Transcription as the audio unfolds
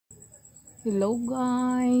Hello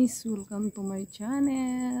guys! Welcome to my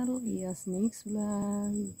channel, Eyah's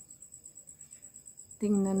mixVlog.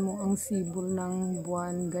 Tingnan mo ang sibol ng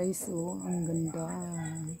buwan guys, oh, ang ganda.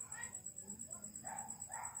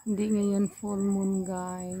 Hindi ngayon full moon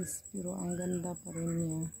guys, pero ang ganda pa rin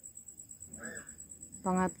niya.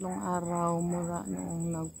 Pangatlong araw mula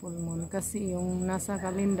noong nag full moon, kasi yung nasa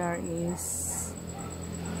calendar is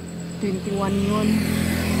 21 yun.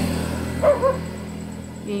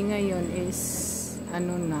 Ngayon is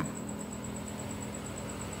ano na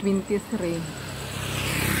 23.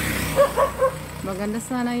 Maganda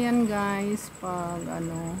sana yan guys pag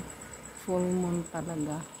full moon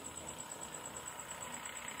talaga.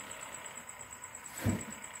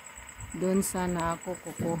 Doon sana ako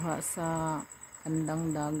kukuha sa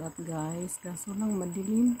bandang dagat guys, kaso lang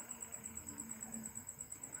madilim,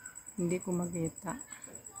 hindi ko makita.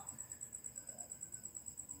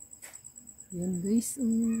 Yan guys, oh,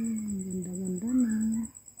 ganda-ganda na.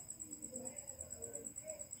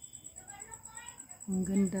 Ang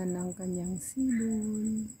ganda ng kanyang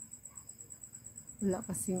sibol. Wala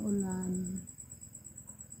kasing ulan.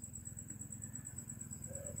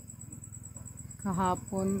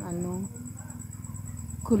 Kahapon,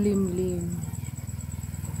 kulimlim.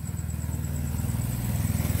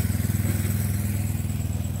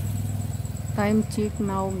 Time check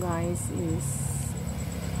now guys is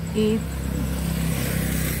 8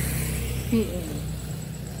 PM.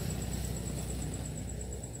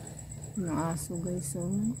 Yung aso guys,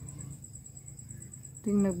 oh.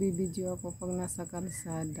 Ting nagbibideo ako pag nasa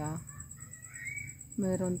kalsada,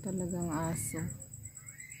 mayroon talagang aso.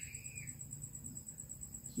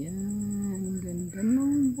 Yan, ganda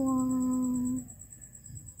ng buwan.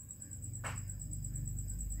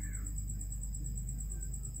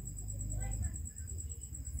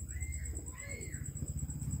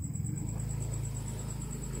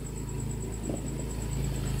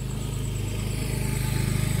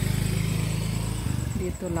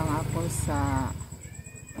 Dito lang ako sa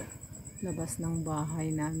labas ng bahay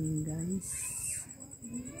namin guys.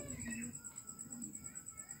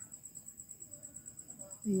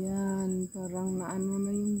 Ayan, parang naano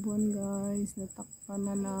na yung buwan guys, natakpan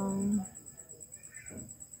na ng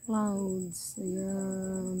clouds.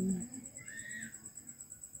 Ayan,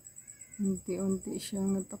 unti-unti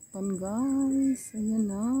siyang natakpan guys. Ayan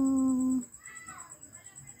na,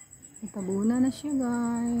 natabunan na siya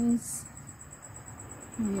guys.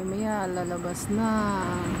 Maya lalabas na.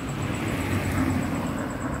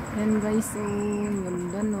 Yan guys, oh,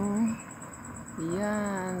 ganda no.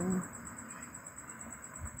 Ayan,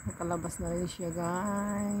 nakalabas na rin siya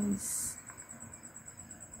guys.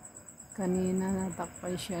 Kanina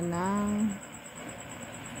natakpan siya ng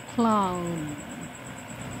cloud,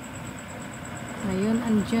 ngayon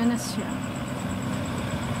andyan na siya.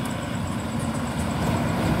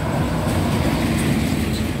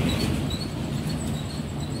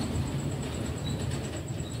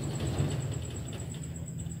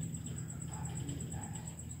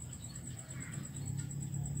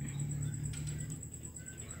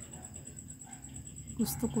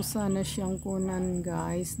 Gusto ko sana siyang kunan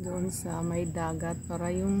guys doon sa may dagat para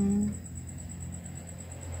yung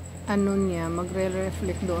niya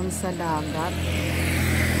magre-reflect doon sa dagat.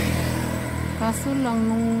 Kaso lang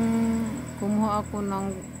nung kumuha ako ng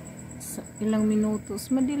ilang minutos,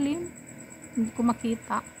 madilim, hindi ko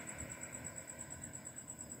makita.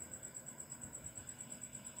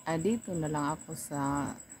 Dito na lang ako sa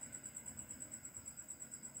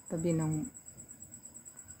tabi ng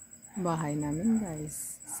bahay namin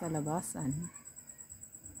guys, sa labasan.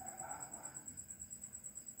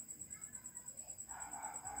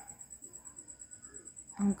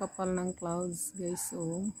 Ang kapal ng clouds guys,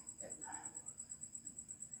 oh.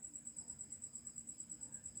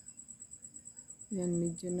 Yan,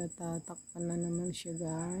 medyo natatakpan na naman siya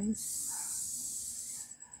guys.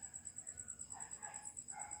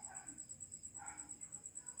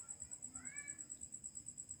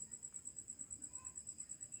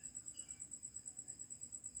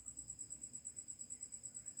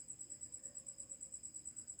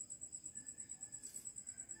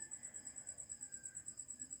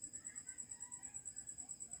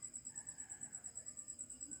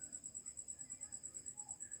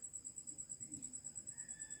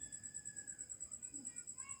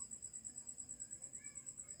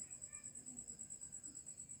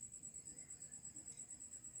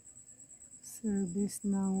 Service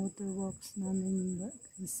ng waterworks namin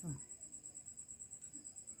guys, oh.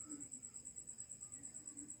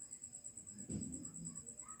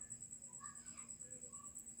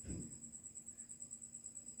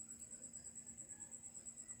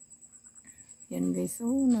 Yan Ayan guys,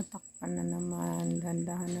 oh, natakpan na naman.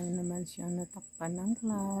 Dandahan na naman siyang natakpan ng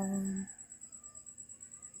cloud.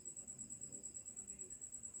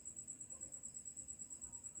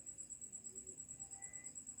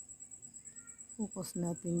 Focus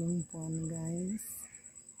natin yung buwan guys.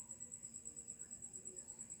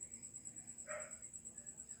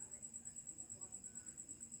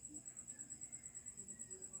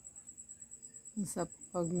 Sa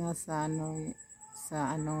pag nasa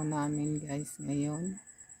sa namin guys ngayon,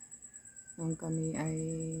 nung kami ay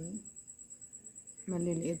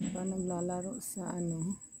maliliit pa, naglalaro sa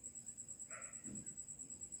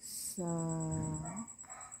sa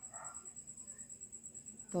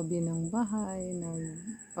tabi ng bahay,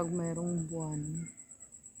 pag mayroong buwan,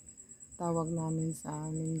 tawag namin sa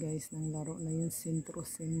amin guys ng laro na yung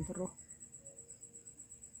sentro-sentro.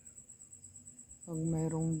 Pag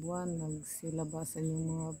mayroong buwan, nagsilabasan yung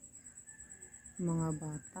mga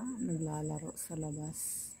bata, naglalaro sa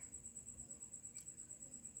labas.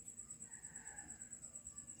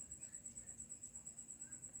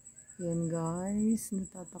 Yan guys,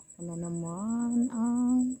 natatakpan na naman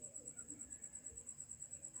ang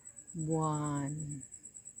buwan.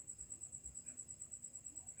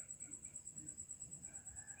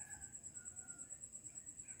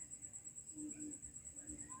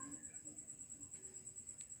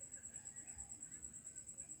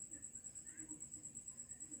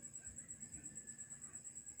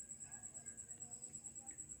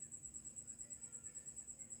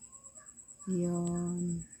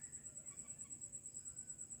 Yan.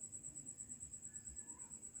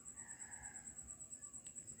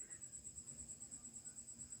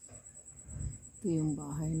 Ito yung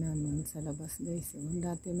bahay namin sa labas guys.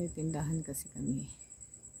 Dati may tindahan kasi kami.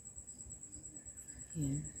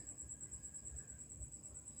 Yan.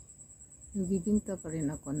 Nagbibinta pa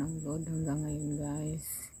rin ako ng load hanggang ngayon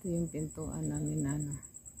guys. Ito yung pintuan namin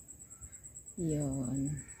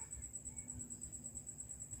Yan.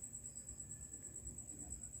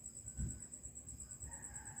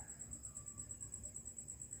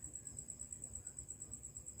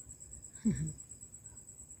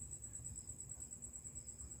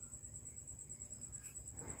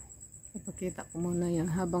 Papakita ko muna yan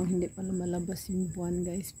habang hindi pa lumalabas yung buwan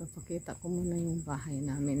guys. Papakita ko muna yung bahay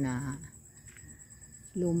namin na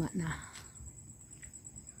luma na.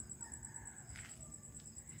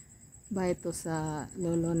 Bahay ito sa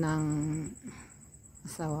lolo ng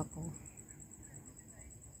asawa ko.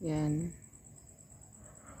 Yan.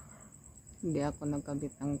 Hindi ako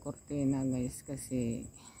nagkabit ng kortina guys kasi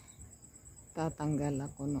tatanggal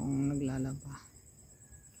ako noong naglalaba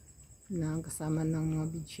na kasama ng mga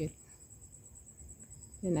bedsheet.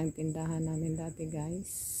 Yan ang tindahan namin dati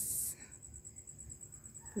guys,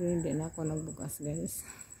 pero hindi na ako nagbukas guys.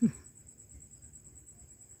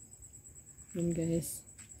 Yan guys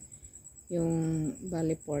yung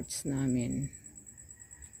valley porch namin.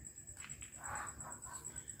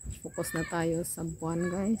 Focus na tayo sa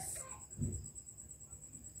buwan guys.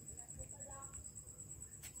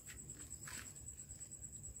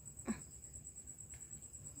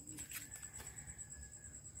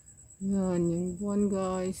 Yan yung buwan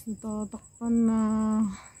guys, natatakpan na.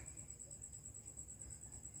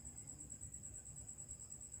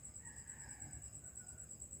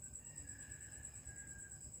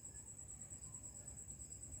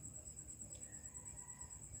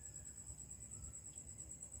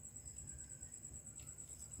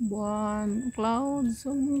 Buwan, clouds,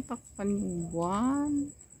 ang takpan yung buwan.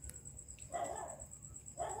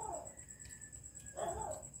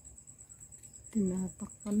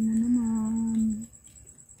 Tinatakpan mo naman.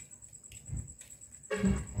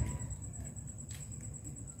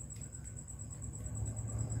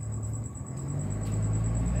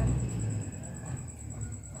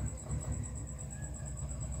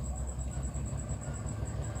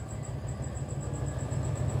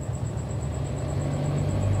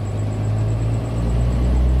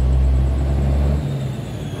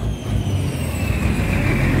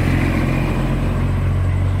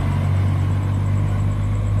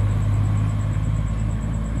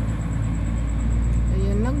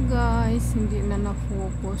 Guys, hindi na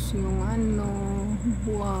na-focus yung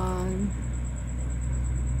buwan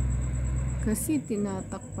kasi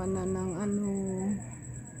tinatakpan na ng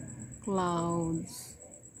clouds.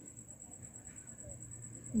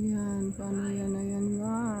 Yan, paano yan na yan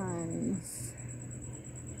guys.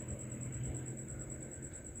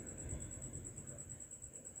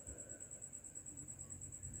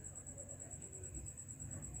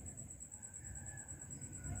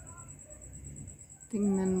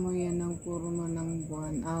 Tingnan mo yan ang kurma ng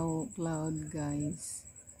buwan. Cloud guys.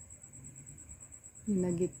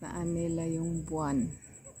 Pinagitnaan nila yung buwan.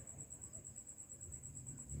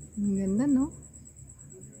 Ang ganda, no?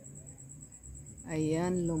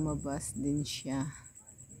 Ayan, lumabas din siya.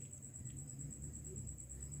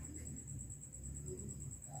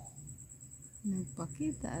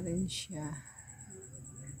 Nagpakita rin siya.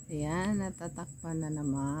 Ayan, natatakpan na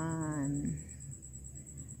naman.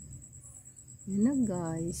 Yun na,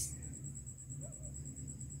 guys.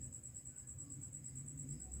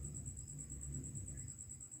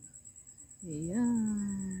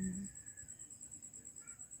 Ayan.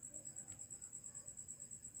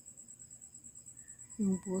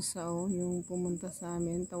 Yung pusa, oh, yung pumunta sa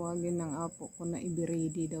amin, tawagin ng apo ko na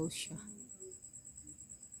i-ready daw siya.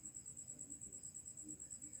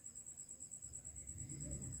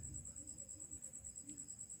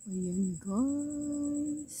 Ayan,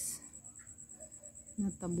 guys.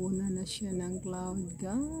 Natabunan na siya ng cloud,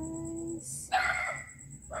 guys.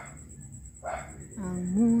 Ang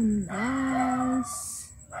moon, guys.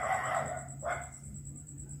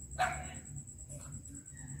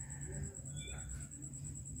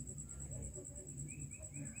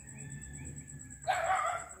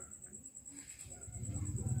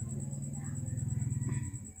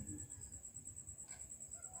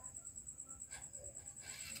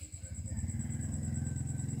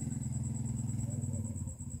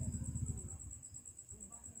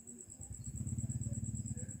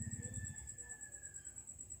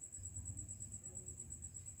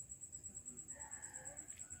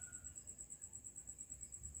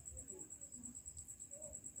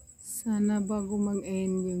 Sana bago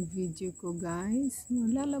mag-end yung video ko, guys,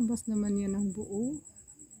 malalabas naman yan ang buo.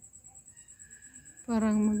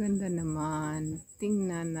 Parang maganda naman.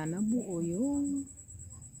 Tingnan na nabuo yung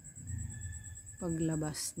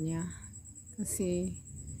paglabas niya. Kasi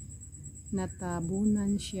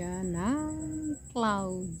natabunan siya ng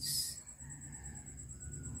clouds.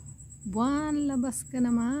 Buwan, labas ka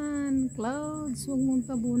naman. Clouds, huwag mong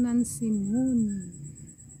tabunan si moon.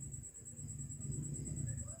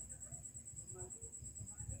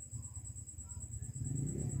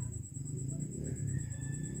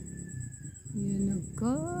 Yan na,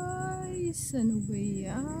 guys. Ano ba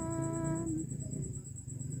yan?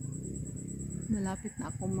 Malapit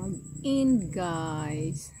na ako mag-end,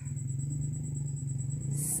 guys.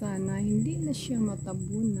 Sana hindi na siya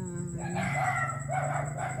matabunan.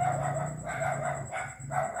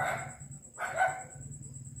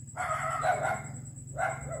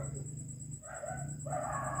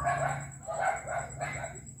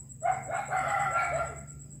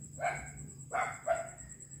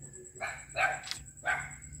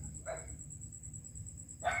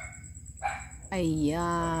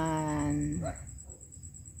 Ayan.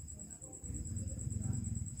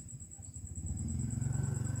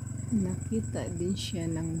 Nakita din siya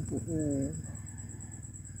ng buo.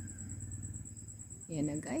 Yan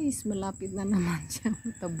na, guys. Malapit na naman siya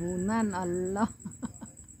matabunan. Allah.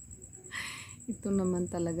 Ito naman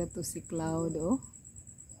talaga to si Cloud, oh.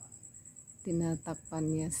 Tinatakpan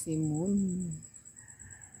niya si Moon.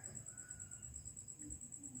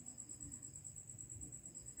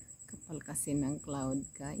 Kapal kasi ng Cloud,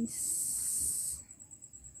 guys.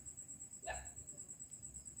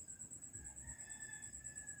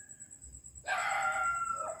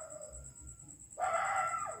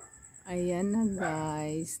 Ayan na,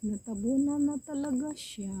 guys. Natabunan na talaga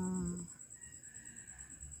siya.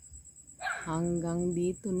 Hanggang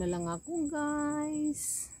dito na lang ako,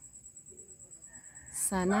 guys.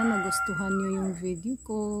 Sana nagustuhan nyo yung video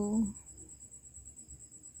ko.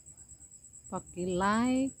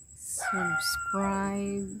 Paki-like,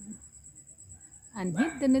 subscribe, and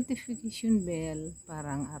hit the notification bell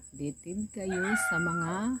para updated kayo sa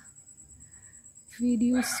mga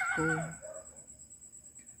videos ko.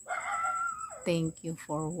 Thank you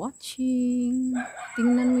for watching.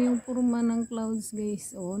 Tingnan mo yung purma ng clouds,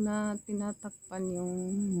 guys. O, na tinatakpan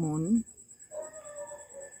yung moon.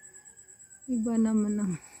 Iba naman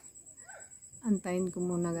ang antayin ko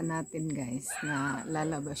muna natin, guys, na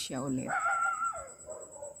lalabas siya ulit.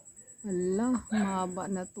 Ala, mahaba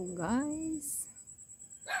na to, guys.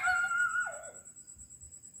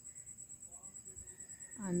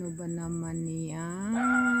 Ano ba naman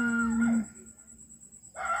yan?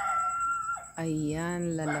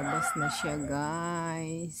 Ayan, lalabas na siya,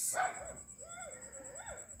 guys.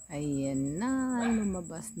 Ayan na,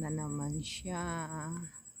 lumabas na naman siya.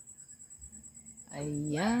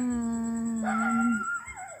 Ayan.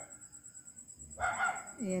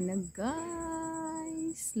 Ayan na,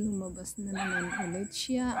 guys. Lumabas na naman ulit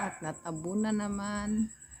siya at natabunan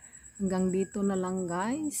naman. Hanggang dito na lang,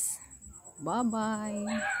 guys. Bye-bye.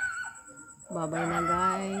 Bye-bye na,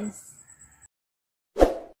 guys.